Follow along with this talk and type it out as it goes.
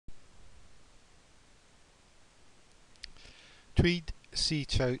Tweed sea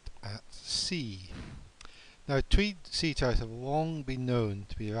trout at sea. Now, Tweed sea trout have long been known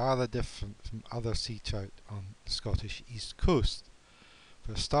to be rather different from other sea trout on the Scottish east coast.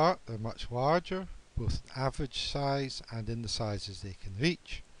 For a start, they're much larger, both in average size and in the sizes they can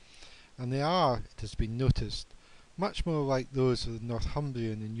reach, and they are, it has been noticed, much more like those of the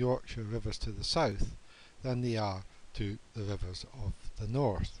Northumbrian and Yorkshire rivers to the south than they are to the rivers of the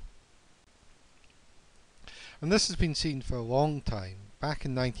north. And this has been seen for a long time. Back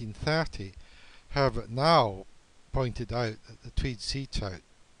in 1930, Herbert Nile pointed out that the Tweed sea trout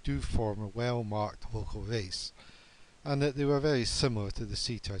do form a well-marked local race, and that they were very similar to the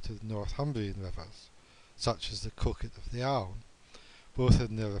sea trout of the Northumbrian rivers, such as the croaket of the Arun, both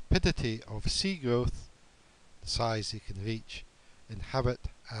in their rapidity of sea growth, the size they can reach, in habit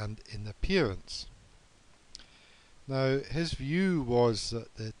and in appearance. Now, his view was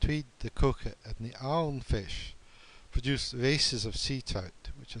that the Tweed, the croaket and the Arun fish produce races of sea trout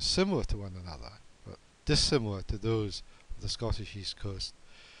which are similar to one another, but dissimilar to those of the Scottish east coast,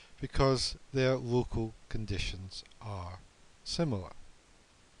 because their local conditions are similar.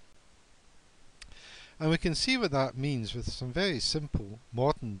 And we can see what that means with some very simple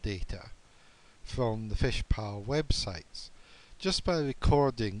modern data from the Fish Pal websites. Just by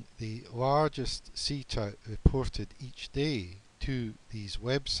recording the largest sea trout reported each day to these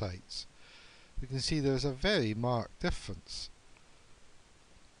websites, we can see there's a very marked difference.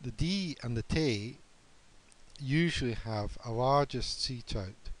 The D and the Tay usually have a largest sea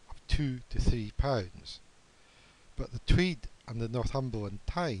trout of 2 to 3 pounds, but the Tweed and the Northumberland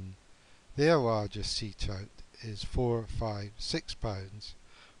Tyne, their largest sea trout is 4, 5, 6 pounds,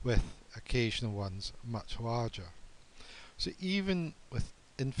 with occasional ones much larger. So even with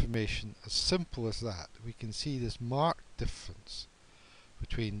information as simple as that, we can see this marked difference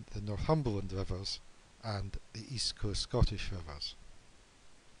between the Northumberland rivers and the East Coast Scottish rivers.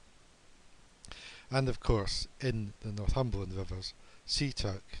 And of course, in the Northumberland rivers, sea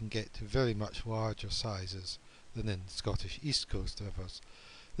trout can get to very much larger sizes than in Scottish East Coast rivers.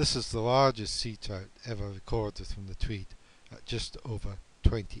 This is the largest sea trout ever recorded from the Tweed at just over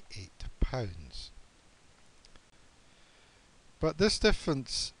 28 pounds. But this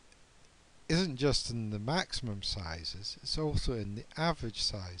difference isn't just in the maximum sizes, it's also in the average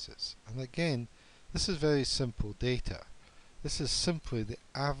sizes. And again, this is very simple data. This is simply the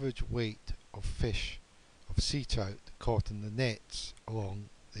average weight of fish, of sea trout caught in the nets along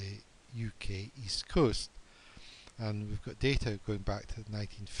the UK east coast. And we've got data going back to the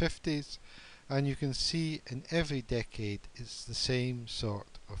 1950s, and you can see in every decade it's the same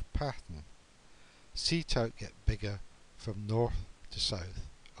sort of pattern. Sea trout get bigger from north to south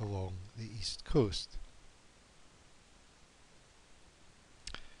along the east coast.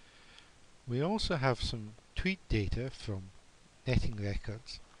 We also have some Tweed data from netting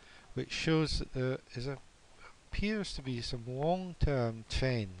records, which shows that there appears to be some long-term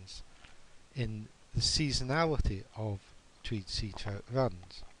trends in the seasonality of Tweed sea trout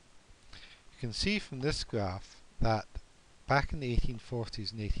runs. You can see from this graph that back in the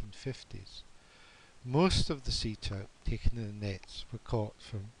 1840s and 1850s, most of the sea trout taken in the nets were caught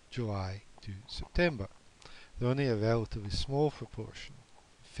from July to September. They're only a relatively small proportion,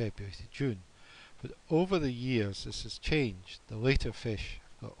 February to June. But over the years this has changed. The later fish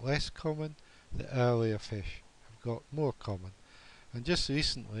have got less common, the earlier fish have got more common. And just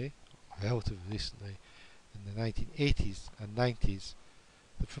recently, relatively recently, in the 1980s and 90s,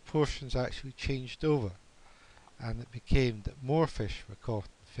 the proportions actually changed over, and it became that more fish were caught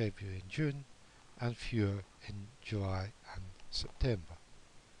in February and June and fewer in July and September.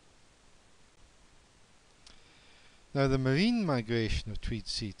 Now, the marine migration of Tweed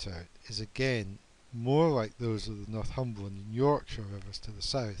sea trout is again more like those of the Northumberland and Yorkshire rivers to the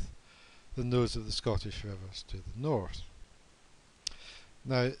south than those of the Scottish rivers to the north.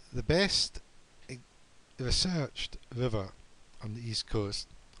 Now, the best researched river on the east coast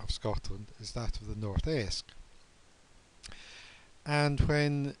of Scotland is that of the North Esk. And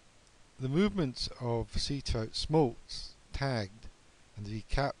when the movements of sea trout smolts tagged and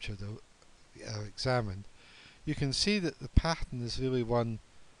recaptured are examined, you can see that the pattern is really one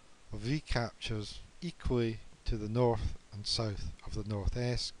of recaptures equally to the north and south of the North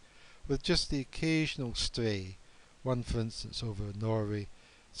Esk, with just the occasional stray, one for instance over Norway.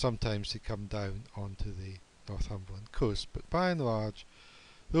 Sometimes they come down onto the Northumberland coast, but by and large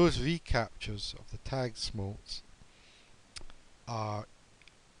those recaptures of the tagged smolts are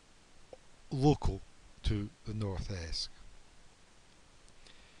local to the North Esk.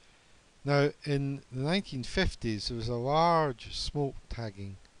 Now, in the 1950s there was a large smolt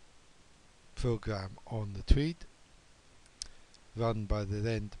tagging program on the Tweed, run by the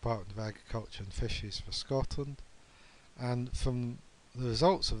then Department of Agriculture and Fisheries for Scotland, and from the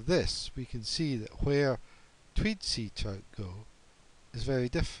results of this we can see that where Tweed Sea trout go is very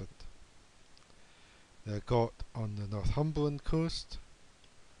different. They're got on the Northumberland coast,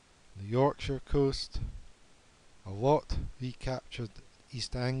 the Yorkshire coast, a lot recaptured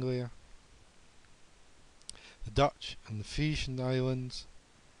East Anglia, the Dutch and the Frisian Islands,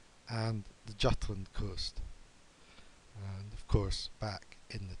 and the Jutland coast, and of course back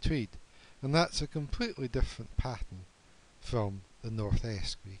in the Tweed. And that's a completely different pattern from the North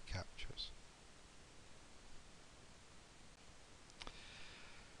Esk recaptures.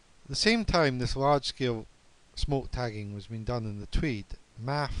 At the same time this large-scale smoke tagging was being done in the Tweed,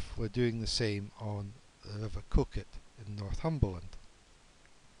 MAF were doing the same on the River Coquet in Northumberland.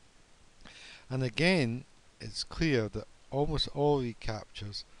 And again, it's clear that almost all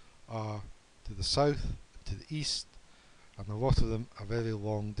recaptures are to the south, to the east, and a lot of them are very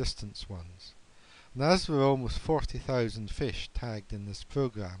long distance ones. And as there are almost 40,000 fish tagged in this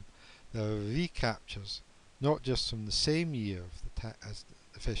programme, there are recaptures not just from the same year of as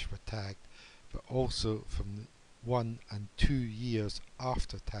the fish were tagged, but also from the 1 and 2 years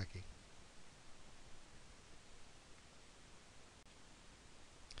after tagging.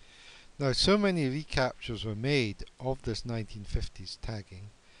 Now, so many recaptures were made of this 1950s tagging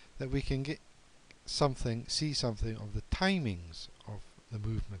that we can see something of the timings of the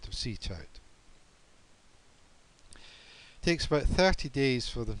movement of sea trout. It takes about 30 days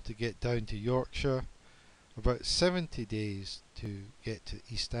for them to get down to Yorkshire, about 70 days to get to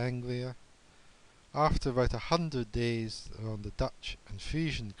East Anglia. After about 100 days they're on the Dutch and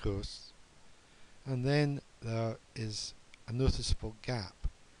Frisian coasts, and then there is a noticeable gap.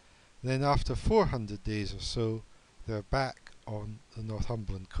 Then after 400 days or so they're back on the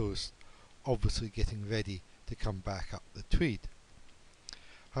Northumberland coast, obviously getting ready to come back up the Tweed.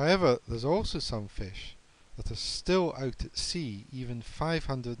 However, there's also some fish that are still out at sea even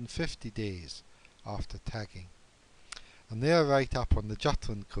 550 days after tagging, and they are right up on the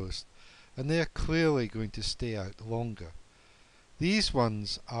Jutland coast, and they are clearly going to stay out longer. These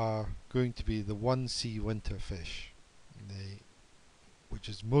ones are going to be the 1 sea winter fish, which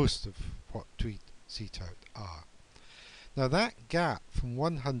is most of what Tweed sea trout are. Now that gap from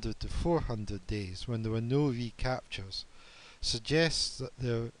 100 to 400 days when there were no recaptures suggests that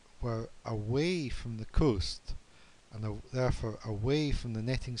they were away from the coast and therefore away from the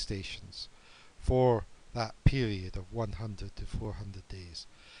netting stations for that period of 100 to 400 days.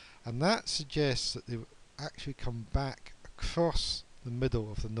 And that suggests that they actually come back across the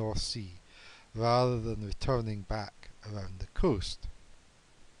middle of the North Sea rather than returning back around the coast.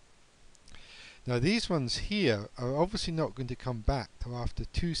 Now these ones here are obviously not going to come back till after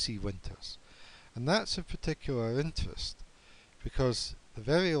 2 sea winters, and that's of particular interest because the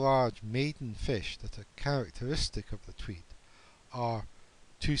very large maiden fish that are characteristic of the Tweed are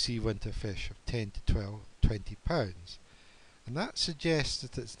 2 sea winter fish of 10 to 12, 20 pounds, and that suggests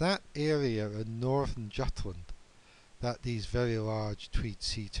that it's that area in northern Jutland that these very large Tweed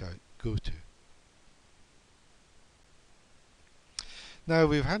sea trout go to. Now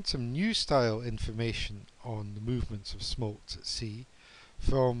we've had some new style information on the movements of smolts at sea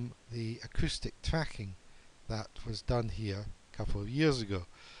from the acoustic tracking that was done here a couple of years ago.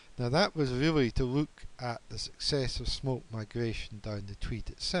 Now that was really to look at the success of smolt migration down the Tweed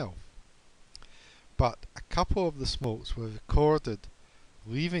itself. But a couple of the smolts were recorded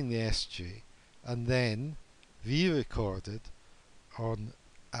leaving the estuary and then re-recorded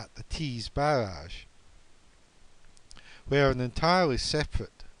at the Tees barrage, where an entirely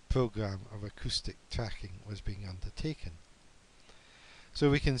separate programme of acoustic tracking was being undertaken. So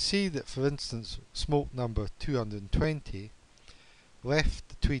we can see that, for instance, smolt number 220 left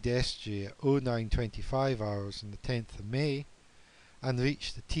the Tweed estuary at 09:25 hours on the 10th of May and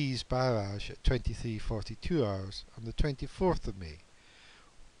reached the Tees barrage at 23:42 hours on the 24th of May.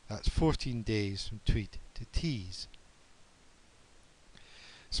 That's 14 days from Tweed to Tees.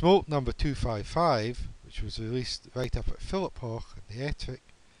 Smolt number 255, which was released right up at Philiphaugh in the Ettrick,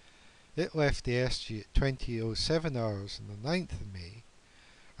 it left the estuary at 20:07 hours on the 9th of May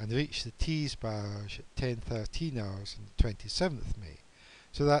and reached the Tees barrage at 10:13 hours on the 27th of May.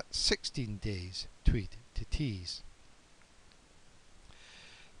 So that's 16 days Tweed to Tees.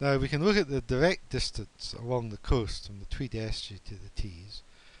 Now we can look at the direct distance along the coast from the Tweed estuary to the Tees,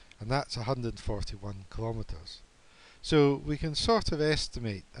 and that's 141 kilometres. So we can sort of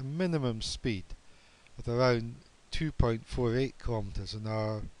estimate a minimum speed at around 2.48 kilometres an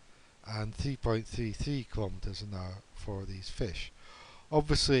hour and 3.33 kilometres an hour for these fish.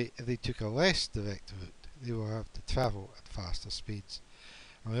 Obviously, if they took a less direct route, they will have to travel at faster speeds.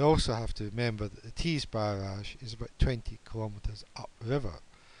 And we also have to remember that the Tees barrage is about 20 kilometres upriver,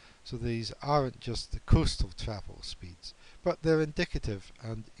 so these aren't just the coastal travel speeds, but they're indicative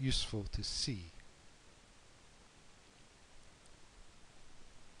and useful to see.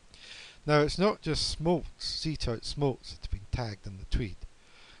 Now, it's not just smolts, sea trout smolts that have been tagged in the Tweed.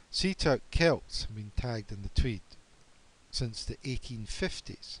 Sea trout kelts have been tagged in the Tweed since the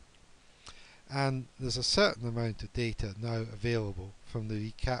 1850s, and there's a certain amount of data now available from the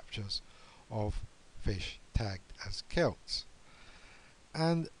recaptures of fish tagged as kelts.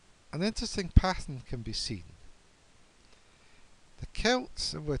 And an interesting pattern can be seen. The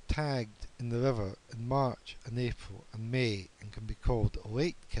kelts that were tagged in the river in March and April and May and can be called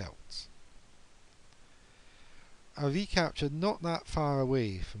late kelts are recaptured not that far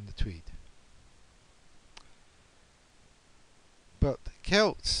away from the Tweed. But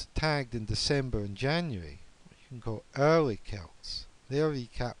kelts tagged in December and January, what you can call early kelts, they are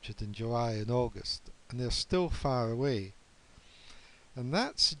recaptured in July and August, and they're still far away. And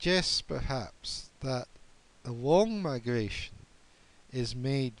that suggests perhaps that the long migration is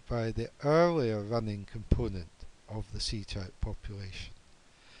made by the earlier running component of the sea trout population.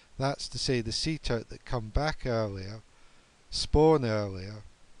 That's to say, the sea trout that come back earlier, spawn earlier,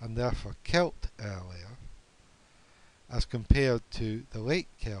 and therefore kelt earlier, as compared to the late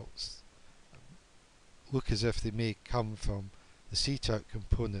kelts look as if they may come from the sea trout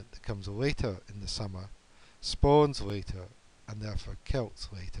component that comes later in the summer, spawns later, and therefore kelts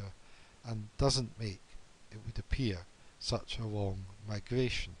later, and doesn't make, it would appear, such a long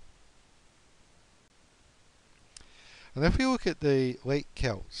migration. And if we look at the late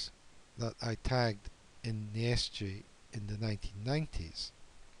kelts that I tagged in the estuary in the 1990s,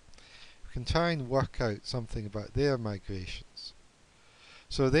 we can try and work out something about their migrations.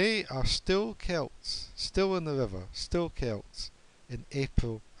 So they are still kelts, still in the river, still kelts in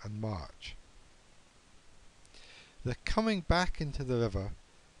April and March. They're coming back into the river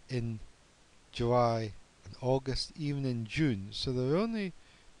in July and August, even in June, so they're only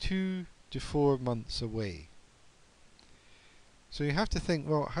 2 to 4 months away. So you have to think,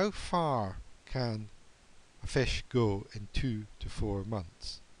 well, how far can a fish go in 2 to 4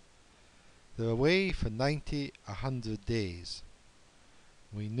 months? They're away for 90, 100 days.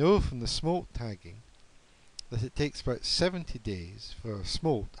 We know from the smolt tagging that it takes about 70 days for a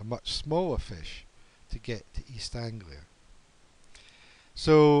smolt, a much smaller fish, to get to East Anglia.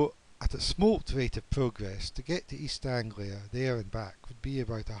 So at a smolt rate of progress, to get to East Anglia there and back would be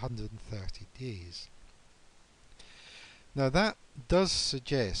about 130 days. Now that does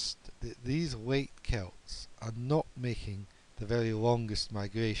suggest that these late kelts are not making the very longest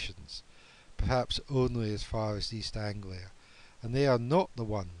migrations, perhaps only as far as East Anglia, and they are not the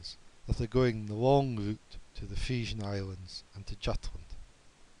ones that are going the long route to the Frisian Islands and to Jutland.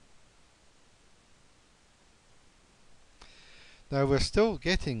 Now we're still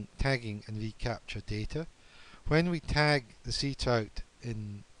getting tagging and recapture data. When we tag the sea trout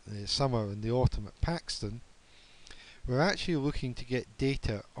in the summer and the autumn at Paxton, we're actually looking to get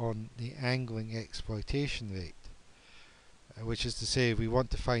data on the angling exploitation rate, which is to say we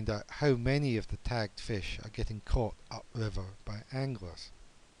want to find out how many of the tagged fish are getting caught upriver by anglers.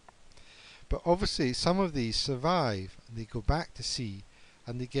 But obviously some of these survive and they go back to sea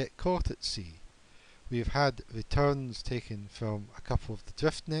and they get caught at sea. We have had returns taken from a couple of the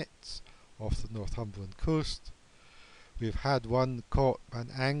drift nets off the Northumberland coast. We have had one caught by an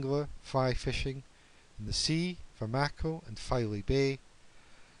angler fly fishing in the sea for mackerel in Filey Bay,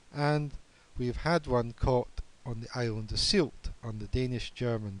 and we have had one caught on the island of Sylt on the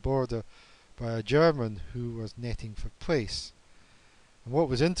Danish-German border by a German who was netting for plaice. And what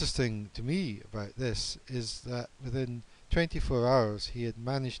was interesting to me about this is that within 24 hours he had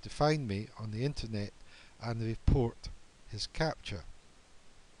managed to find me on the internet and report his capture.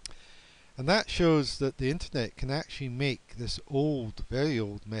 And that shows that the internet can actually make this old, very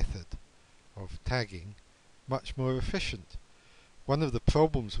old method of tagging much more efficient. One of the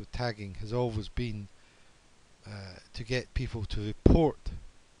problems with tagging has always been to get people to report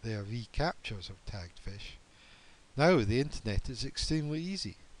their recaptures of tagged fish. Now the internet is extremely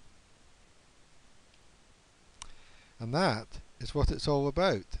easy. And that is what it's all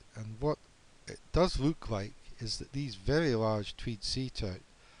about. And what it does look like is that these very large Tweed sea trout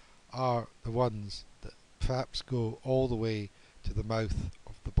are the ones that perhaps go all the way to the mouth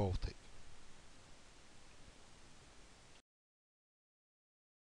of the Baltic.